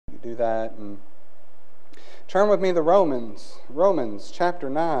do that. And turn with me to Romans chapter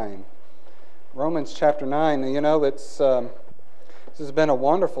 9. Romans chapter 9. You know, this has been a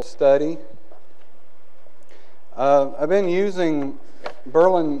wonderful study. I've been using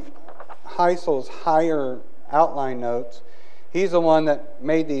Berlin Heisel's higher outline notes. He's the one that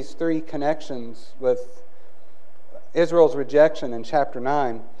made these three connections with Israel's rejection in chapter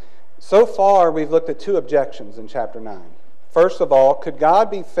 9. So far, we've looked at two objections in chapter 9. First of all, could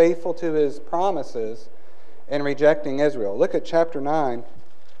God be faithful to His promises in rejecting Israel? Look at chapter 9,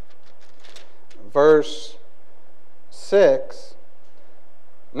 verse 6.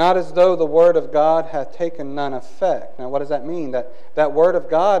 Not as though the word of God hath taken none effect. Now, what does that mean? That word of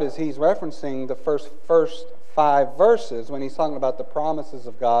God is he's referencing the first 5 verses when he's talking about the promises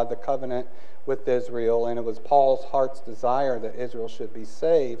of God, the covenant with Israel, and it was Paul's heart's desire that Israel should be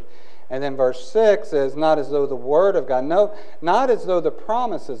saved. And then verse 6 is not as though the word of God, no, not as though the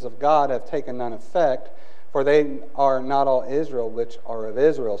promises of God have taken none effect, for they are not all Israel which are of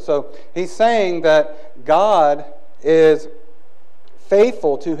Israel. So he's saying that God is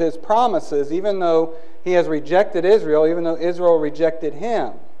faithful to His promises, even though He has rejected Israel, even though Israel rejected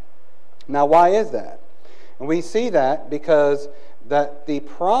Him. Now, why is that? And we see that because that the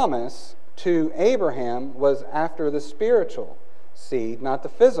promise to Abraham was after the spiritual seed, not the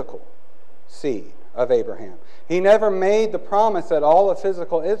physical seed of Abraham. He never made the promise that all of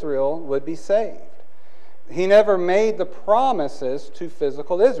physical Israel would be saved. He never made the promises to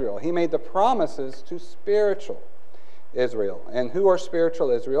physical Israel. He made the promises to spiritual Israel. And who are spiritual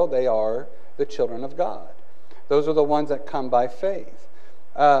Israel? They are the children of God. Those are the ones that come by faith.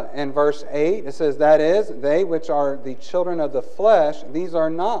 In verse 8, it says, that is, they which are the children of the flesh, these are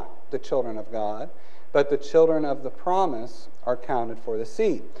not the children of God, but the children of the promise are counted for the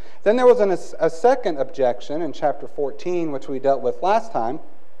seed. Then there was a second objection in chapter 14, which we dealt with last time.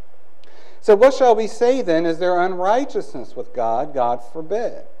 So what shall we say then? Is there unrighteousness with God? God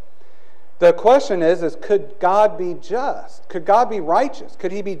forbid. The question is could God be just? Could God be righteous?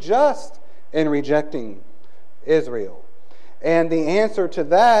 Could He be just in rejecting Israel? And the answer to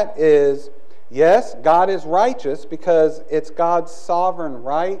that is yes, God is righteous because it's God's sovereign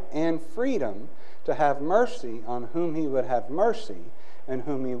right and freedom to have mercy on whom He would have mercy, and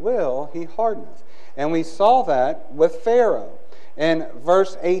whom He will, He hardeneth. And we saw that with Pharaoh. In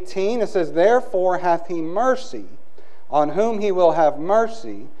verse 18 it says, therefore hath He mercy on whom He will have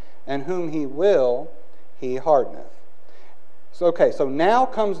mercy, and whom He will, He hardeneth. So now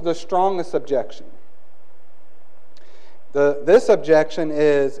comes the strongest objection. This objection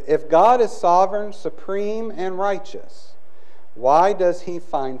is, if God is sovereign, supreme, and righteous, why does He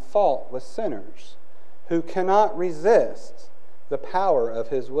find fault with sinners who cannot resist the power of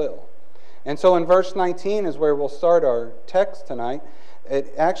His will? And so in verse 19 is where we'll start our text tonight.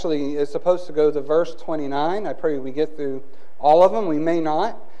 It actually is supposed to go to verse 29. I pray we get through all of them. We may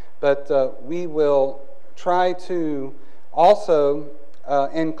not, but we will try to also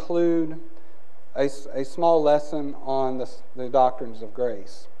include a small lesson on the doctrines of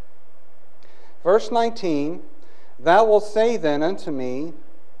grace. Verse 19, thou wilt say then unto me,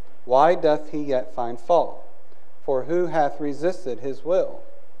 why doth he yet find fault? For who hath resisted His will?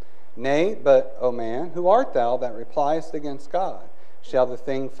 Nay, but, O man, who art thou that repliest against God? Shall the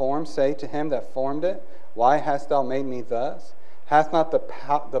thing formed say to him that formed it, why hast thou made me thus? Hath not the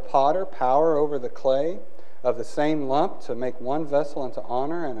potter power over the clay of the same lump to make one vessel unto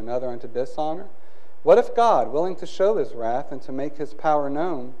honor and another unto dishonor? What if God, willing to show His wrath and to make His power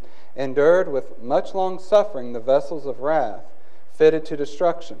known, endured with much long suffering the vessels of wrath fitted to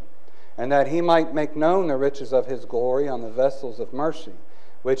destruction, and that He might make known the riches of His glory on the vessels of mercy,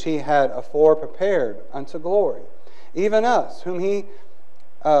 which He had afore prepared unto glory, even us, whom He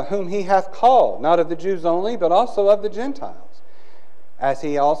hath called, not of the Jews only, but also of the Gentiles, as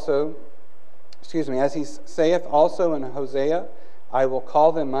He saith also in Hosea, I will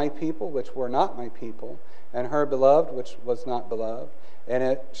call them my people, which were not my people, and her beloved, which was not beloved. And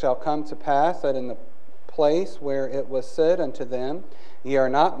it shall come to pass that in the place where it was said unto them, ye are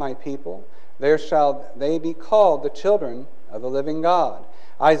not my people, there shall they be called the children of the living God.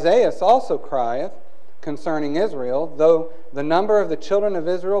 Isaiah also crieth concerning Israel, though the number of the children of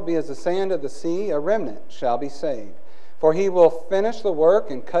Israel be as the sand of the sea, a remnant shall be saved. For He will finish the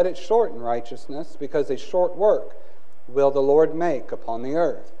work and cut it short in righteousness, because a short work will the Lord make upon the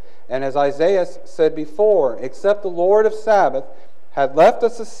earth. And as Isaiah said before, except the Lord of Sabaoth had left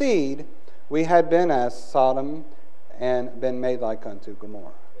us a seed, we had been as Sodom and been made like unto Gomorrah.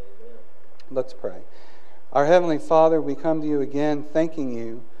 Amen. Let's pray. Our Heavenly Father, we come to You again thanking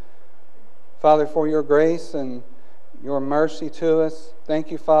You, Father, for Your grace and your mercy to us.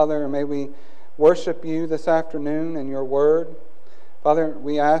 Thank you, Father, and may we worship you this afternoon in your word. Father,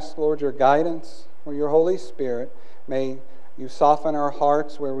 we ask, Lord, your guidance for your Holy Spirit. May you soften our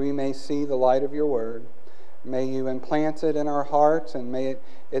hearts where we may see the light of your word. May you implant it in our hearts, and may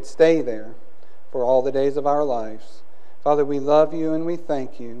it stay there for all the days of our lives. Father, we love you and we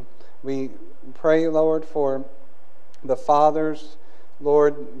thank you. We pray, Lord, for the fathers,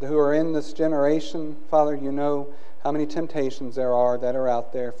 Lord, who are in this generation. Father, you know how many temptations there are that are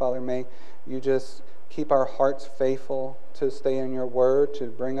out there. Father, may you just keep our hearts faithful to stay in your word, to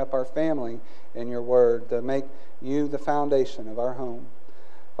bring up our family in your word, to make you the foundation of our home.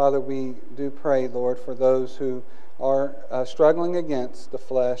 Father, we do pray, Lord, for those who are struggling against the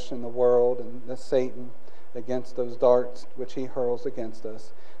flesh and the world and the Satan, against those darts which he hurls against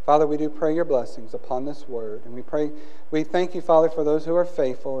us. Father, we do pray your blessings upon this word. And we thank you, Father, for those who are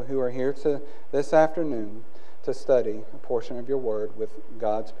faithful, who are here this afternoon to study a portion of your word with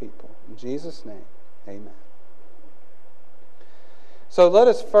God's people. In Jesus' name, amen. So let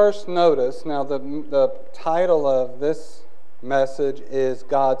us first notice, now the title of this message is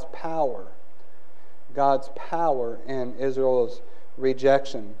God's power. God's power in Israel's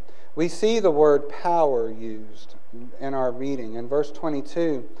rejection. We see the word power used in our reading. In verse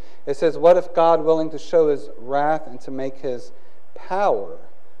 22, it says, "What if God, willing to show his wrath and to make his power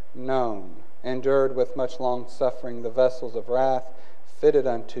known, endured with much long suffering the vessels of wrath fitted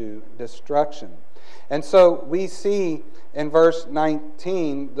unto destruction?" And so we see in verse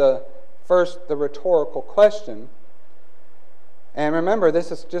 19 the rhetorical question. And remember,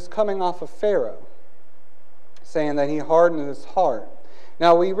 this is just coming off of Pharaoh, saying that he hardened his heart.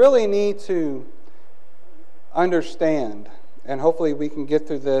 Now, we really need to understand, and hopefully we can get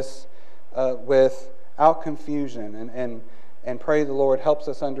through this without confusion, and pray the Lord helps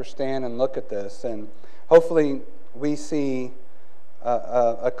us understand and look at this. And hopefully we see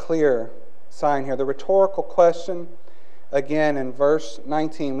a clear sign here. The rhetorical question, again, in verse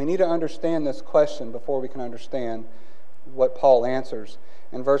 19, we need to understand this question before we can understand what Paul answers.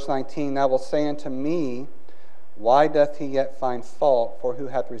 In verse 19, "Thou wilt say unto me, why doth he yet find fault? For who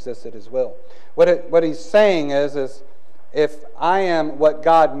hath resisted his will?" What he's saying is if I am what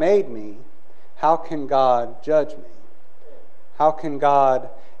God made me, how can God judge me? How can God,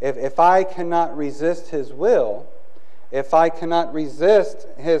 if I cannot resist his will, if I cannot resist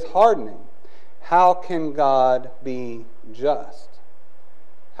his hardening, how can God be just?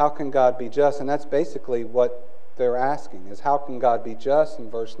 How can God be just? And that's basically what they're asking, is how can God be just in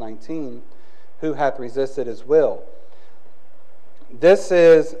verse 19? Who hath resisted his will? This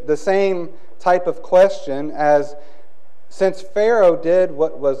is the same type of question as, since Pharaoh did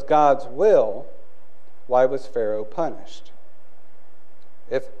what was God's will, why was Pharaoh punished?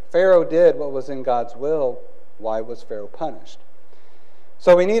 If Pharaoh did what was in God's will, why was Pharaoh punished?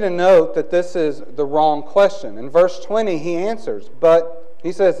 So we need to note that this is the wrong question. In verse 20 he answers, but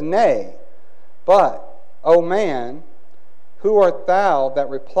he says, "Nay, but, O man, who art thou that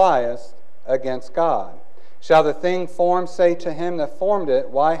repliest against God? Shall the thing formed say to him that formed it,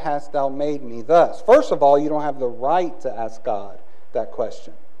 why hast thou made me thus?" First of all, you don't have the right to ask God that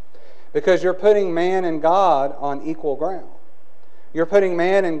question, because you're putting man and God on equal ground. You're putting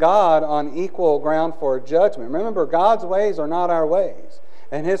man and God on equal ground for judgment. Remember, God's ways are not our ways,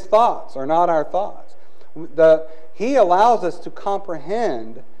 and his thoughts are not our thoughts. He allows us to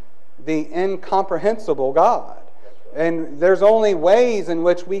comprehend the incomprehensible God. And there's only ways in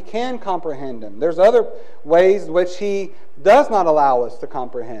which we can comprehend him. There's other ways which he does not allow us to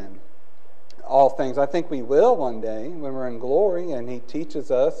comprehend all things. I think we will one day when we're in glory and he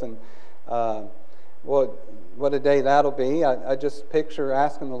teaches us. And what a day that'll be. I just picture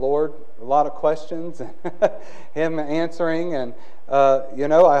asking the Lord a lot of questions and him answering. And,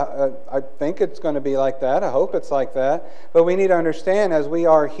 I think it's going to be like that. I hope it's like that. But we need to understand, as we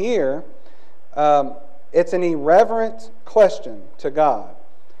are here, it's an irreverent question to God.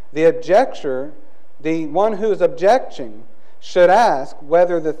 The objector, the one who is objecting, should ask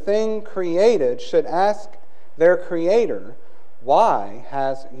whether the thing created should ask their creator, why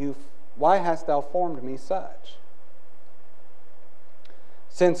hast thou formed me such?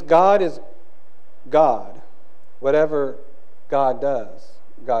 Since God is God, whatever God does,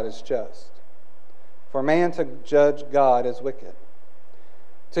 God is just. For man to judge God is wicked.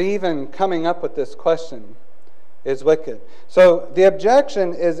 To even coming up with this question is wicked. So the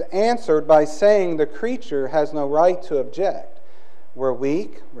objection is answered by saying the creature has no right to object. We're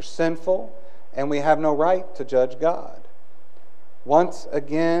weak, we're sinful, and we have no right to judge God. Once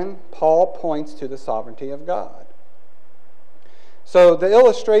again, Paul points to the sovereignty of God. So the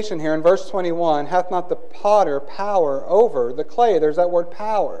illustration here in verse 21, hath not the potter power over the clay? There's that word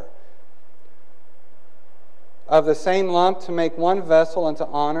power. Of the same lump to make one vessel unto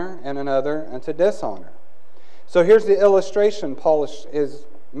honor and another unto dishonor. So here's the illustration Paul is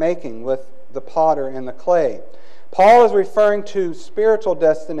making with the potter and the clay. Paul is referring to spiritual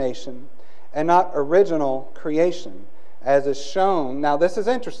destination and not original creation, as is shown. Now this is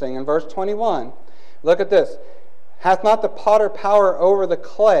interesting. In verse 21, look at this. Hath not the potter power over the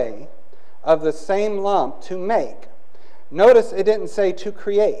clay of the same lump to make? Notice it didn't say to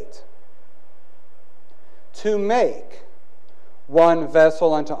create. To make one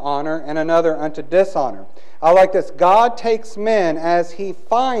vessel unto honor and another unto dishonor. I like this. God takes men as He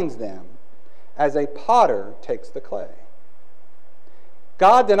finds them, as a potter takes the clay.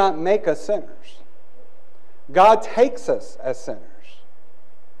 God did not make us sinners. God takes us as sinners.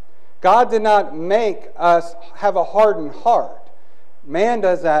 God did not make us have a hardened heart. Man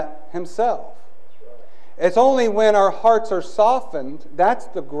does that himself. It's only when our hearts are softened, that's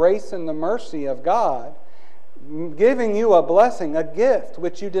the grace and the mercy of God, giving you a blessing, a gift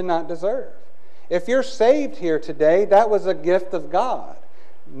which you did not deserve. If you're saved here today, that was a gift of God,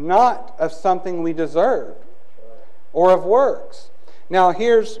 not of something we deserved or of works. Now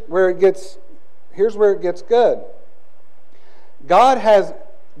here's where it gets good. God has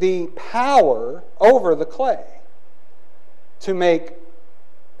the power over the clay to make,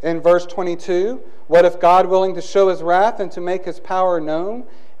 in verse 22, what if God, willing to show His wrath and to make His power known,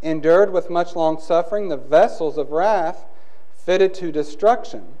 endured with much long suffering the vessels of wrath fitted to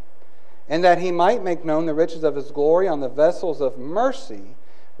destruction, and that He might make known the riches of His glory on the vessels of mercy,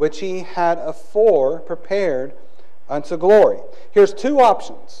 which He had afore prepared unto glory. Here's two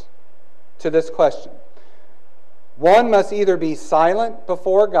options to this question. One must either be silent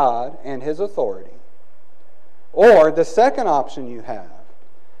before God and His authority, or the second option you have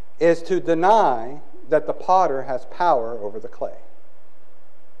is to deny that the potter has power over the clay.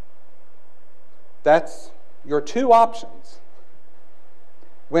 That's your two options.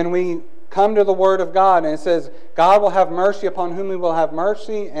 When we come to the Word of God and it says, God will have mercy upon whom He will have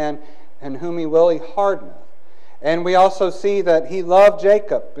mercy, and whom He will He hardeneth. And we also see that He loved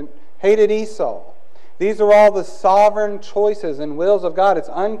Jacob and hated Esau. These are all the sovereign choices and wills of God. It's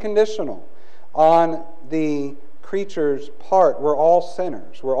unconditional on the creature's part. We're all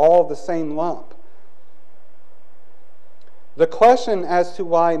sinners. We're all the same lump. The question as to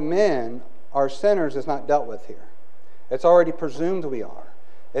why men are sinners is not dealt with here. It's already presumed we are.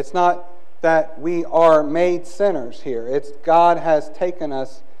 It's not that we are made sinners here. It's God has taken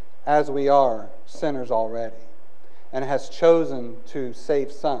us as we are, sinners already, and has chosen to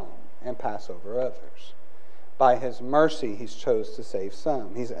save some and pass over others. By His mercy, He's chose to save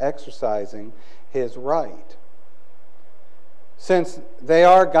some. He's exercising His right. Since they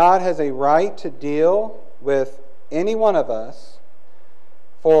are, God has a right to deal with any one of us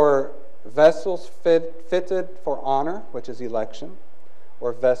for vessels fitted for honor, which is election,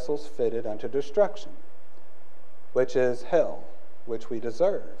 or vessels fitted unto destruction, which is hell, which we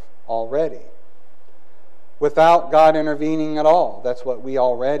deserve already. Without God intervening at all, that's what we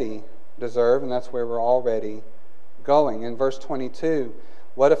already deserve, and that's where we're already going. In verse 22,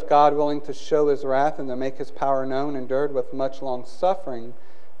 what if God, willing to show His wrath and to make His power known, endured with much long suffering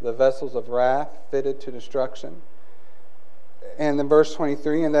the vessels of wrath fitted to destruction? And in verse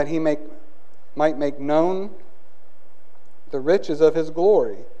 23, and that He might make known the riches of His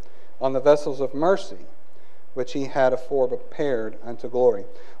glory on the vessels of mercy, which He had afore prepared unto glory.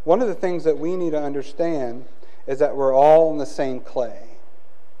 One of the things that we need to understand is that we're all in the same clay.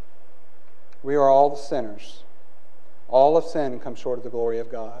 We are all the sinners. All have sinned and come short of the glory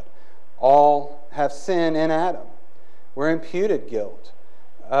of God. All have sin in Adam. We're imputed guilt.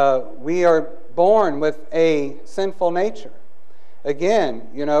 We are born with a sinful nature. Again,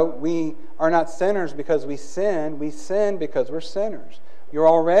 we are not sinners because we sin. We sin because we're sinners. You're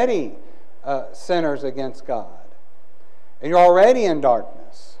already sinners against God. And you're already in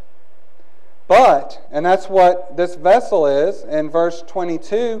darkness. But, and that's what this vessel is in verse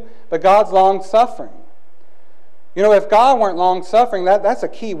 22, but God's long-suffering. If God weren't long-suffering, that's a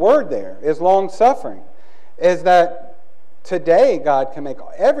key word there, is long-suffering. Is that today God can make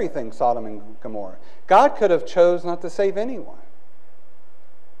everything Sodom and Gomorrah. God could have chose not to save anyone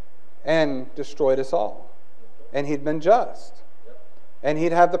and destroyed us all. And He'd been just. And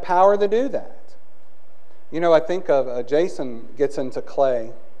He'd have the power to do that. I think of Jason gets into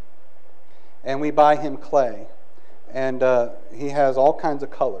clay, and we buy him clay. And he has all kinds of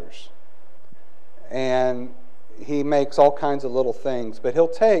colors. And he makes all kinds of little things. But he'll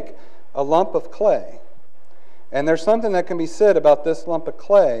take a lump of clay, And there's something that can be said about this lump of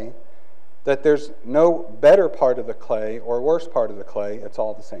clay, that there's no better part of the clay or worse part of the clay. It's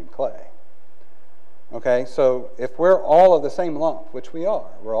all the same clay. Okay, so if we're all of the same lump, which we are,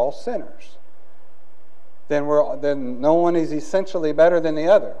 we're all sinners, then no one is essentially better than the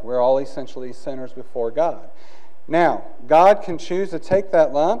other. We're all essentially sinners before God. Now, God can choose to take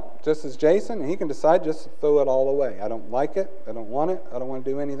that lump, just as Jason, and He can decide just to throw it all away. I don't like it. I don't want it. I don't want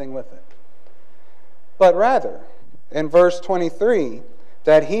to do anything with it. But rather, in verse 23,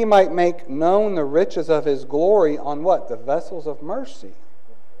 that He might make known the riches of His glory on what? The vessels of mercy,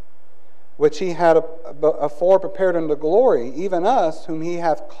 which He had afore prepared unto glory, even us, whom He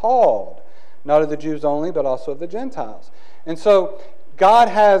hath called, not of the Jews only, but also of the Gentiles. And so, God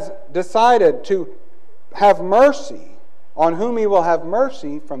has decided to have mercy on whom He will have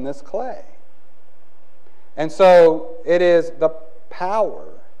mercy from this clay. And so, it is the power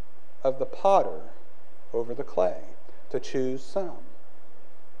of the potter over the clay to choose some.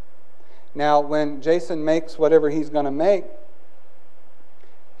 Now, when Jason makes whatever he's going to make,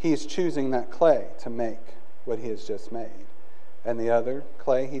 he's choosing that clay to make what he has just made. And the other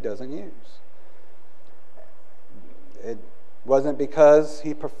clay he doesn't use. It wasn't because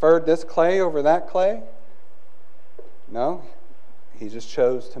he preferred this clay over that clay. No, he just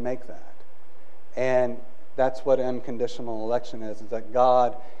chose to make that. And that's what unconditional election is that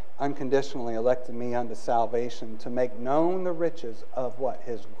God unconditionally elected me unto salvation to make known the riches of what?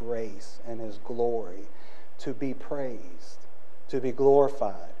 His grace and His glory, to be praised, to be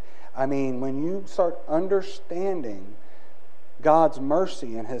glorified. I mean, when you start understanding God's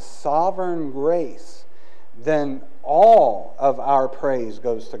mercy and His sovereign grace, then all of our praise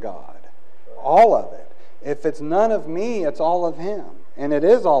goes to God. All of it. If it's none of me, it's all of Him. And it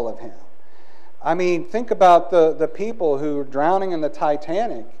is all of Him. I mean, think about the people who are drowning in the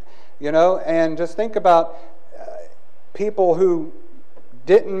Titanic, and just think about people who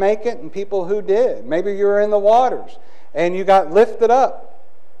didn't make it and people who did. Maybe you were in the waters and you got lifted up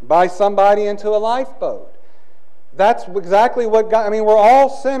by somebody into a lifeboat. That's exactly what God... I mean, we're all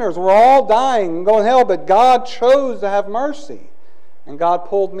sinners. We're all dying and going to hell, but God chose to have mercy. And God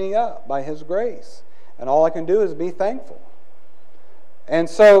pulled me up by His grace. And all I can do is be thankful. And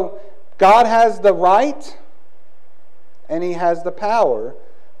so, God has the right and He has the power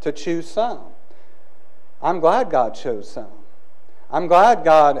to choose some. I'm glad God chose some. I'm glad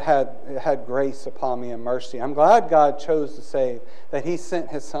God had grace upon me and mercy. I'm glad God chose to save, that He sent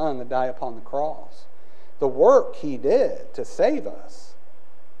His Son to die upon the cross. The work He did to save us.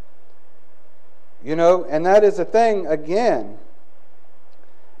 And that is the thing, again,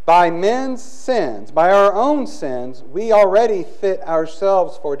 by men's sins, by our own sins, we already fit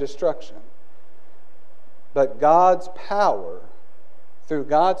ourselves for destruction. But God's power, through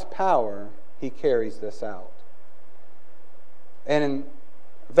God's power, He carries this out. And in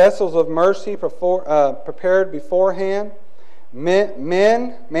vessels of mercy prepared beforehand,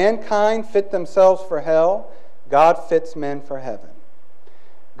 mankind fit themselves for hell. God fits men for heaven.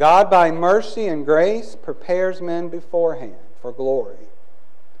 God, by mercy and grace, prepares men beforehand for glory.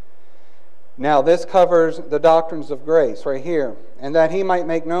 Now, this covers the doctrines of grace right here. And that He might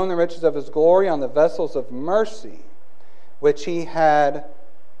make known the riches of His glory on the vessels of mercy, which He had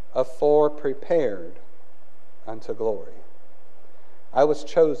afore prepared unto glory. I was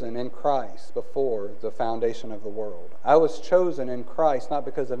chosen in Christ before the foundation of the world. I was chosen in Christ not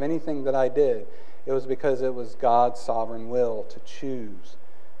because of anything that I did. It was because it was God's sovereign will to choose,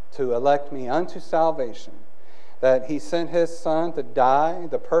 to elect me unto salvation. That He sent His Son to die,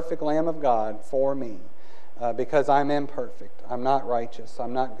 the perfect Lamb of God, for me. Because I'm imperfect. I'm not righteous.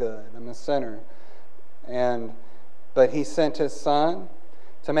 I'm not good. I'm a sinner. But He sent His Son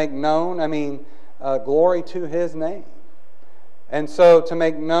to make known, glory to His name. And so to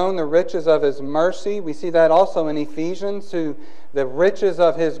make known the riches of His mercy, we see that also in Ephesians, to the riches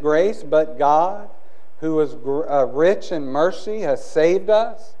of His grace, but God, who is rich in mercy, has saved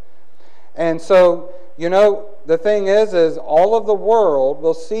us. And so, the thing is all of the world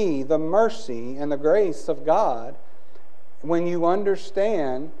will see the mercy and the grace of God when you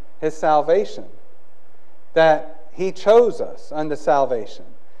understand His salvation. That He chose us unto salvation.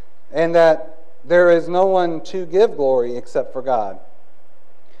 And that there is no one to give glory except for God.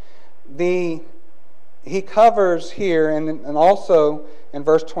 He covers here, and also in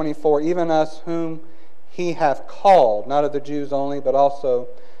verse 24, even us whom He hath called, not of the Jews only, but also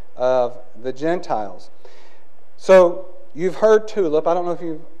of the Gentiles. So, you've heard tulip. I don't know if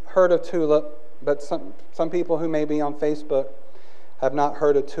you've heard of tulip, but some people who may be on Facebook have not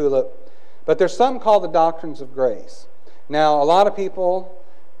heard of tulip. But there's something called the doctrines of grace. Now, a lot of people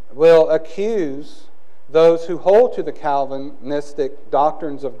will accuse those who hold to the Calvinistic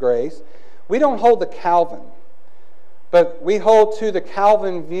doctrines of grace, we don't hold to Calvin, but we hold to the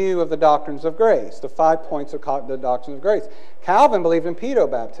Calvin view of the doctrines of grace, the 5 points of the doctrines of grace. Calvin believed in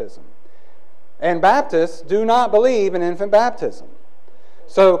pedobaptism, and Baptists do not believe in infant baptism.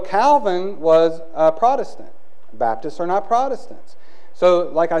 So Calvin was a Protestant. Baptists are not Protestants. So,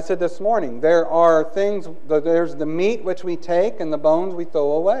 like I said this morning, there are things, there's the meat which we take and the bones we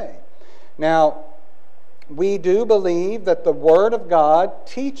throw away. Now, we do believe that the Word of God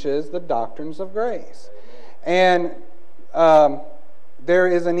teaches the doctrines of grace. And there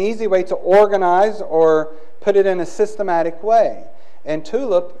is an easy way to organize or put it in a systematic way. And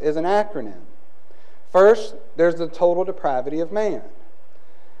TULIP is an acronym. First, there's the total depravity of man.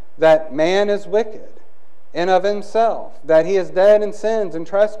 That man is wicked in of himself, that he is dead in sins and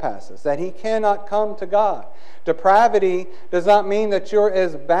trespasses, that he cannot come to God. Depravity does not mean that you're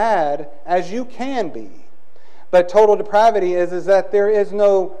as bad as you can be. But total depravity is that there is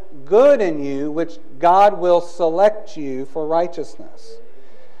no good in you which God will select you for righteousness.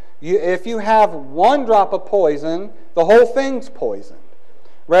 If you have one drop of poison, the whole thing's poisoned.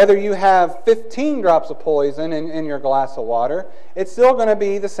 Whether you have 15 drops of poison in your glass of water, it's still going to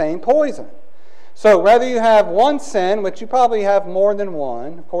be the same poison. So whether you have one sin, which you probably have more than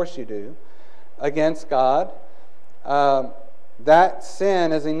one, of course you do, against God, that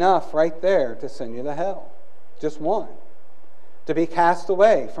sin is enough right there to send you to hell. Just one. To be cast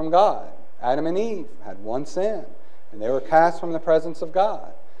away from God. Adam and Eve had one sin, and they were cast from the presence of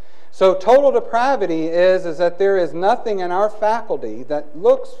God. So total depravity is that there is nothing in our faculty that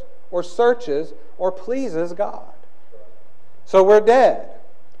looks or searches or pleases God. So we're dead.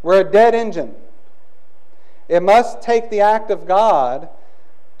 We're a dead engine. It must take the act of God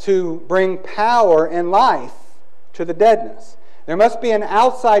to bring power and life to the deadness. There must be an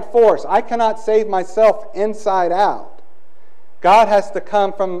outside force. I cannot save myself inside out. God has to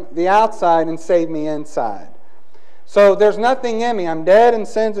come from the outside and save me inside. So there's nothing in me. I'm dead in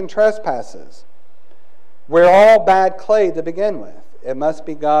sins and trespasses. We're all bad clay to begin with. It must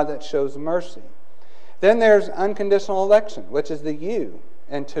be God that shows mercy. Then there's unconditional election, which is the U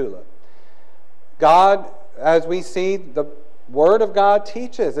in TULIP. God, as we see, the Word of God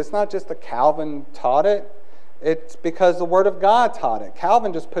teaches. It's not just that Calvin taught it. It's because the Word of God taught it.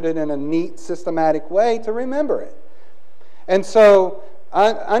 Calvin just put it in a neat, systematic way to remember it. And so,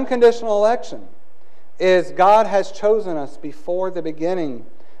 unconditional election is God has chosen us before the beginning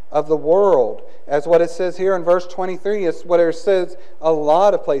of the world. As what it says here in verse 23, it's what it says a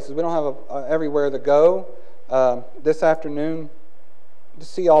lot of places. We don't have everywhere to go this afternoon to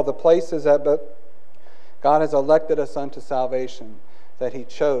see all the places that, but God has elected us unto salvation that He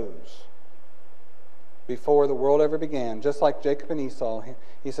chose before the world ever began. Just like Jacob and Esau,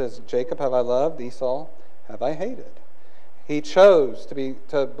 He says, Jacob have I loved, Esau have I hated. He chose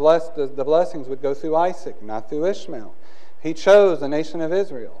to bless, the blessings would go through Isaac, not through Ishmael. He chose the nation of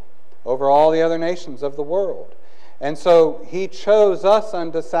Israel over all the other nations of the world. And so He chose us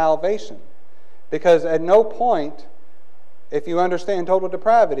unto salvation. Because at no point, if you understand total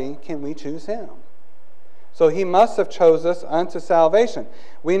depravity, can we choose Him. So He must have chose us unto salvation.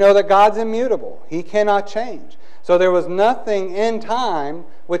 We know that God's immutable. He cannot change. So there was nothing in time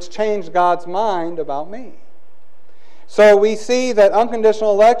which changed God's mind about me. So we see that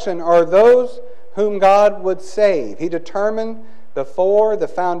unconditional election are those whom God would save. He determined before the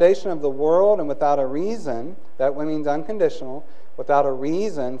foundation of the world and without a reason, that means unconditional, without a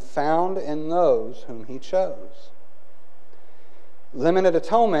reason found in those whom He chose. Limited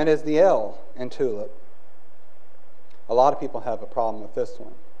atonement is the L in TULIP. A lot of people have a problem with this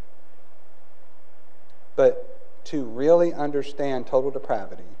one. But to really understand total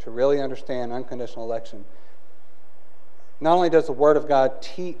depravity, to really understand unconditional election, not only does the Word of God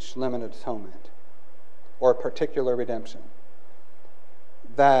teach limited atonement or a particular redemption,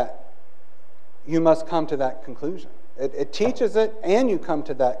 that you must come to that conclusion. It teaches it, and you come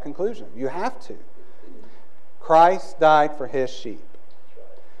to that conclusion. You have to. Christ died for His sheep.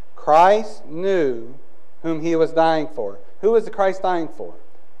 Christ knew whom He was dying for. Who was Christ dying for?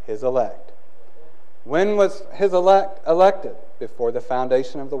 His elect. When was His elect elected? Before the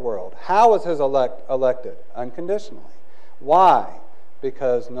foundation of the world. How was His elect elected? Unconditionally. Why?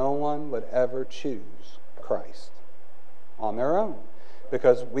 Because no one would ever choose Christ on their own.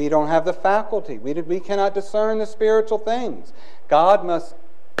 Because we don't have the faculty. We cannot discern the spiritual things. God must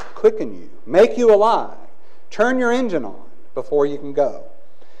quicken you, make you alive, turn your engine on before you can go.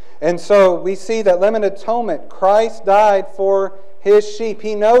 And so we see that limited atonement, Christ died for His sheep.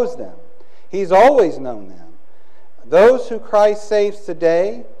 He knows them. He's always known them. Those who Christ saves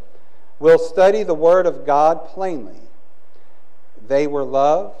today will study the Word of God plainly. They were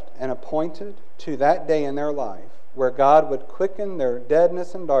loved and appointed to that day in their life where God would quicken their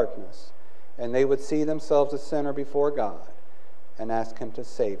deadness and darkness, and they would see themselves a sinner before God and ask Him to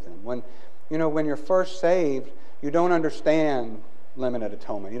save them. When you're first saved, you don't understand limited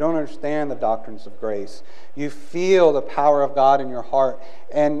atonement. You don't understand the doctrines of grace. You feel the power of God in your heart,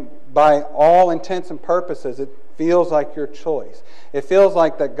 and by all intents and purposes, it feels like your choice. It feels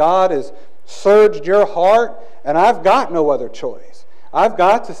like that God has surged your heart, and I've got no other choice. I've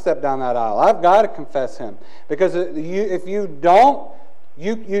got to step down that aisle. I've got to confess Him. Because if you don't,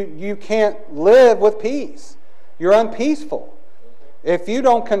 you can't live with peace. You're unpeaceful. If you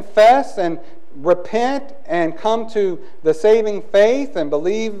don't confess and repent and come to the saving faith and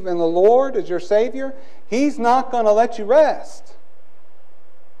believe in the Lord as your Savior, He's not going to let you rest.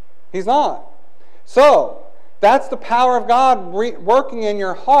 He's not. So, that's the power of God working in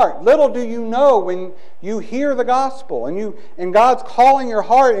your heart. Little do you know when you hear the gospel and God's calling your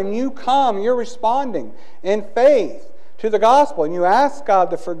heart and you come, you're responding in faith to the gospel and you ask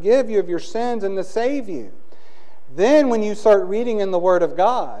God to forgive you of your sins and to save you. Then when you start reading in the Word of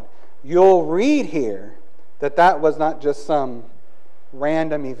God, you'll read here that was not just some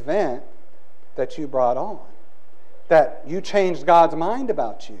random event that you brought on. That you changed God's mind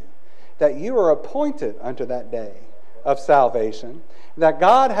about you. That you were appointed unto that day of salvation. That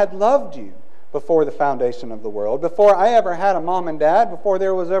God had loved you before the foundation of the world. Before I ever had a mom and dad. Before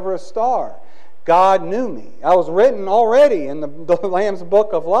there was ever a star. God knew me. I was written already in the Lamb's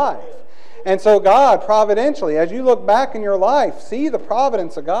Book of Life. And so God, providentially, as you look back in your life, see the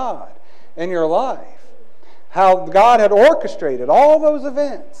providence of God in your life. How God had orchestrated all those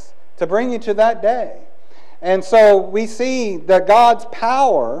events to bring you to that day. And so we see that God's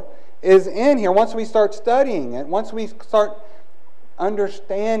power is in here. Once we start studying it, once we start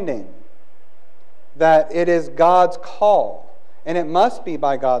understanding that it is God's call, and it must be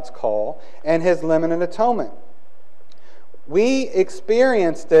by God's call, and His limited atonement. We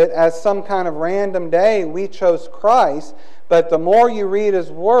experienced it as some kind of random day. We chose Christ, but the more you read His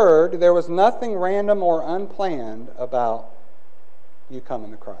Word, there was nothing random or unplanned about you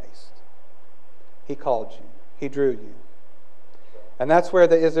coming to Christ. He called you. He drew you. And that's where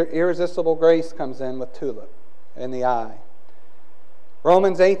the irresistible grace comes in with tulip in the eye.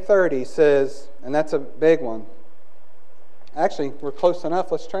 Romans 8:30 says, and that's a big one. Actually, we're close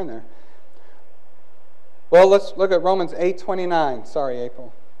enough. Let's turn there. Well, let's look at Romans 8:29. Sorry,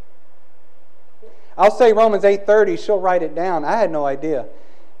 April. I'll say Romans 8:30. She'll write it down. I had no idea.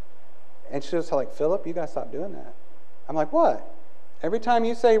 And she'll say, like, Philip, you got to stop doing that. I'm like, what? Every time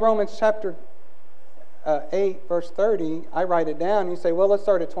you say Romans chapter 8, verse 30, I write it down. You say, well, let's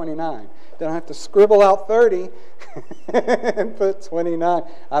start at 29. Then I have to scribble out 30 and put 29.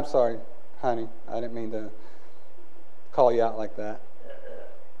 I'm sorry, honey. I didn't mean to call you out like that.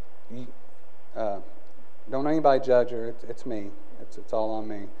 Don't anybody judge her. It's me. It's all on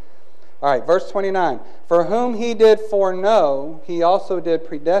me. All right, verse 29. For whom He did foreknow, He also did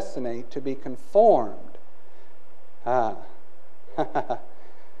predestinate to be conformed. For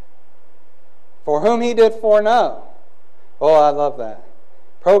whom He did foreknow. Oh, I love that.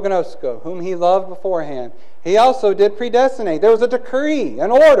 Prognosko, whom He loved beforehand. He also did predestinate. There was a decree,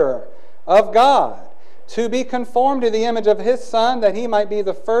 an order of God to be conformed to the image of His Son, that He might be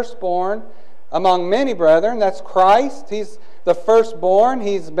the firstborn among many brethren. That's Christ. He's the firstborn.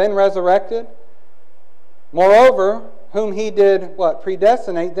 He's been resurrected. Moreover, whom He did, what?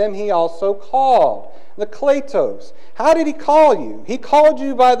 Predestinate, them He also called. The kletos. How did He call you? He called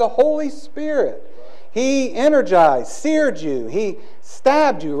you by the Holy Spirit. He energized, seared you. He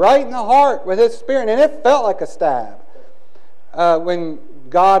stabbed you right in the heart with His Spirit. And it felt like a stab when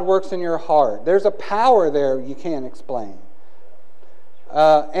God works in your heart. There's a power there you can't explain.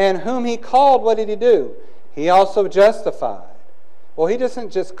 And whom He called, what did He do? He also justified. Well, He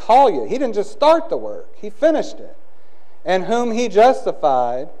doesn't just call you. He didn't just start the work. He finished it. And whom He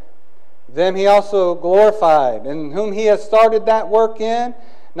justified, them He also glorified. And whom He has started that work in,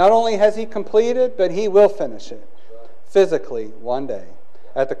 not only has He completed, but He will finish it physically one day.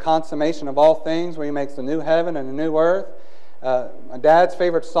 At the consummation of all things, where He makes a new heaven and a new earth. My dad's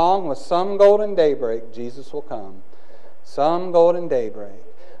favorite song was Some Golden Daybreak, Jesus Will Come. Some golden daybreak.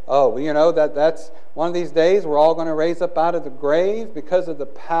 Oh, you know, that's one of these days we're all going to raise up out of the grave because of the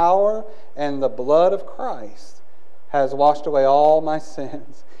power and the blood of Christ has washed away all my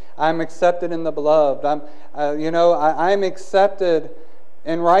sins. I'm accepted in the beloved. I'm accepted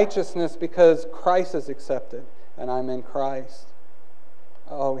in righteousness because Christ is accepted and I'm in Christ.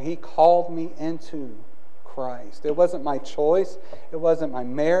 Oh, He called me into Christ. It wasn't my choice. It wasn't my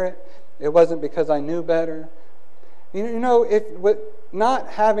merit. It wasn't because I knew better. You know, if with not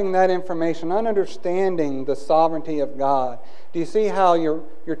having that information, not understanding the sovereignty of God, do you see how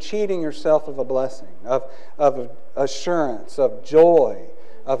you're cheating yourself of a blessing, of assurance, of joy,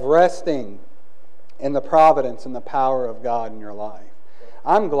 of resting in the providence and the power of God in your life?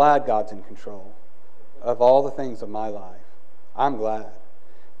 I'm glad God's in control of all the things of my life. I'm glad.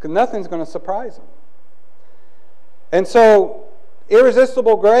 Because nothing's going to surprise Him. And so,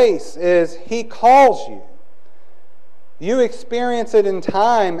 irresistible grace is He calls you. You experience it in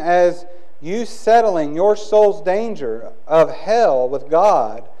time as you settling your soul's danger of hell with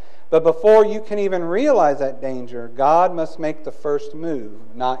God. But before you can even realize that danger, God must make the first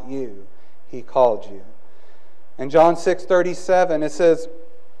move, not you. He called you. In John 6:37, it says,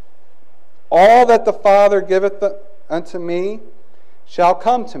 "All that the Father giveth unto me shall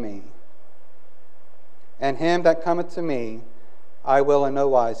come to me, and him that cometh to me I will in no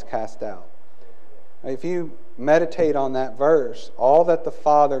wise cast out." If you meditate on that verse, all that the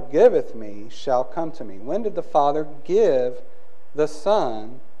Father giveth me shall come to me. When did the Father give the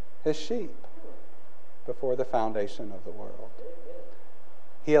Son His sheep? Before the foundation of the world.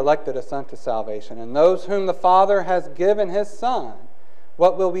 He elected us unto salvation. And those whom the Father has given His Son,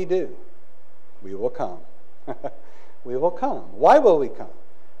 what will we do? We will come. We will come. Why will we come?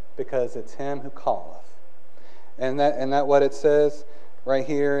 Because it's Him who calleth. And that what it says right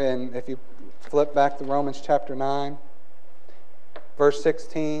here, and if you flip back to Romans chapter 9, verse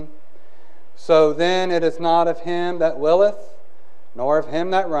 16. "So then it is not of him that willeth, nor of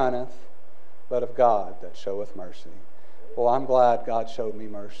him that runneth, but of God that showeth mercy." Well, I'm glad God showed me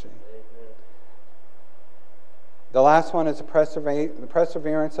mercy. The last one is the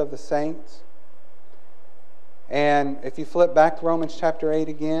perseverance of the saints. And if you flip back to Romans chapter 8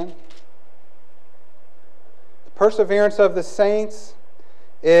 again, the perseverance of the saints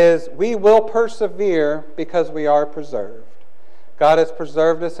is we will persevere because we are preserved. God has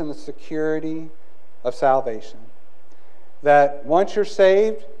preserved us in the security of salvation. That once you're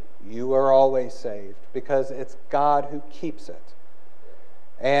saved, you are always saved because it's God who keeps it.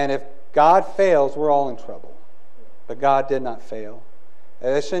 And if God fails, we're all in trouble. But God did not fail.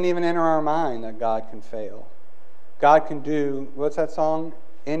 It shouldn't even enter our mind that God can fail. God can do, what's that song?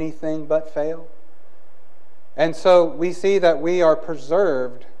 Anything but fail. And so we see that we are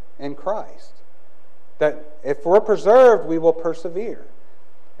preserved in Christ. That if we're preserved, we will persevere.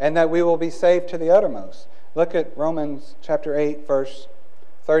 And that we will be saved to the uttermost. Look at Romans chapter 8, verse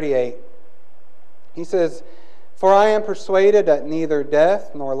 38. He says, "For I am persuaded that neither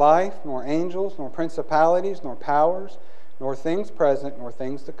death, nor life, nor angels, nor principalities, nor powers, nor things present, nor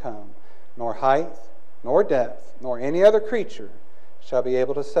things to come, nor height, nor depth, nor any other creature shall be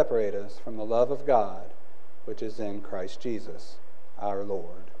able to separate us from the love of God, which is in Christ Jesus, our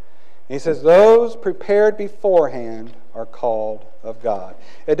Lord." And he says, those prepared beforehand are called of God.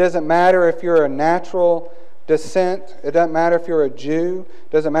 It doesn't matter if you're a natural descent. It doesn't matter if you're a Jew.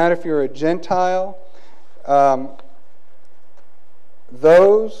 It doesn't matter if you're a Gentile.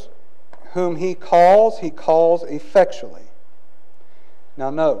 Those whom He calls effectually. Now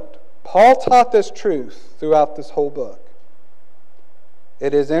note, Paul taught this truth throughout this whole book.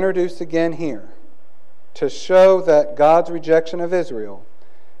 It is introduced again here to show that God's rejection of Israel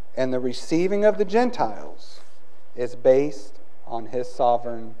and the receiving of the Gentiles is based on His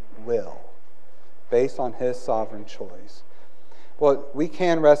sovereign will, based on His sovereign choice. Well, we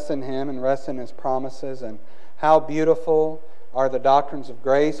can rest in Him and rest in His promises, and how beautiful are the doctrines of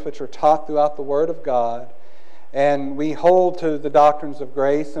grace which are taught throughout the Word of God. And we hold to the doctrines of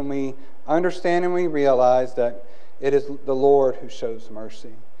grace, and we understand and we realize that it is the Lord who shows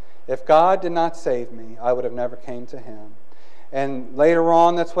mercy. If God did not save me, I would have never came to Him. And later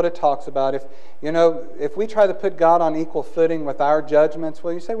on, that's what it talks about. If we try to put God on equal footing with our judgments,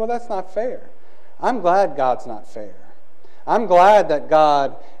 well, you say, well, that's not fair. I'm glad God's not fair. I'm glad that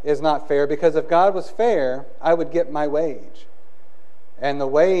God is not fair, because if God was fair, I would get my wage. And the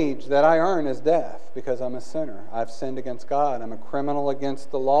wage that I earn is death, because I'm a sinner. I've sinned against God. I'm a criminal against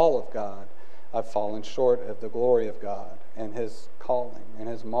the law of God. I've fallen short of the glory of God and His calling and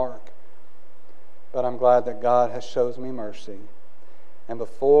His mark. But I'm glad that God has shown me mercy. And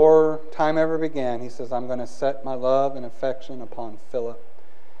before time ever began, He says, I'm going to set my love and affection upon Philip.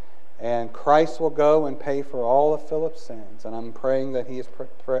 And Christ will go and pay for all of Philip's sins. And I'm praying that He has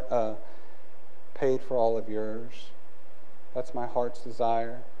paid for all of yours. That's my heart's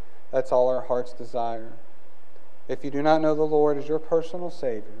desire. That's all our heart's desire. If you do not know the Lord as your personal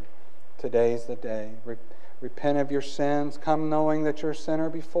Savior, today is the day. Repent of your sins. Come knowing that you're a sinner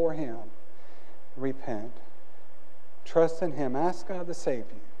before Him. Repent. Trust in Him. Ask God to save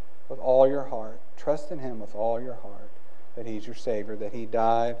you with all your heart. Trust in Him with all your heart, that He's your Savior, that He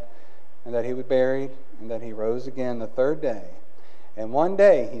died, and that He was buried, and that He rose again the third day. And one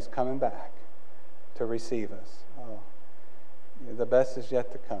day He's coming back to receive us. Oh, the best is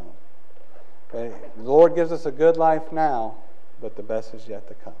yet to come. The Lord gives us a good life now, but the best is yet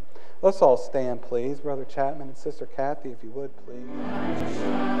to come. Let's all stand, please. Brother Chapman and Sister Kathy, if you would, please.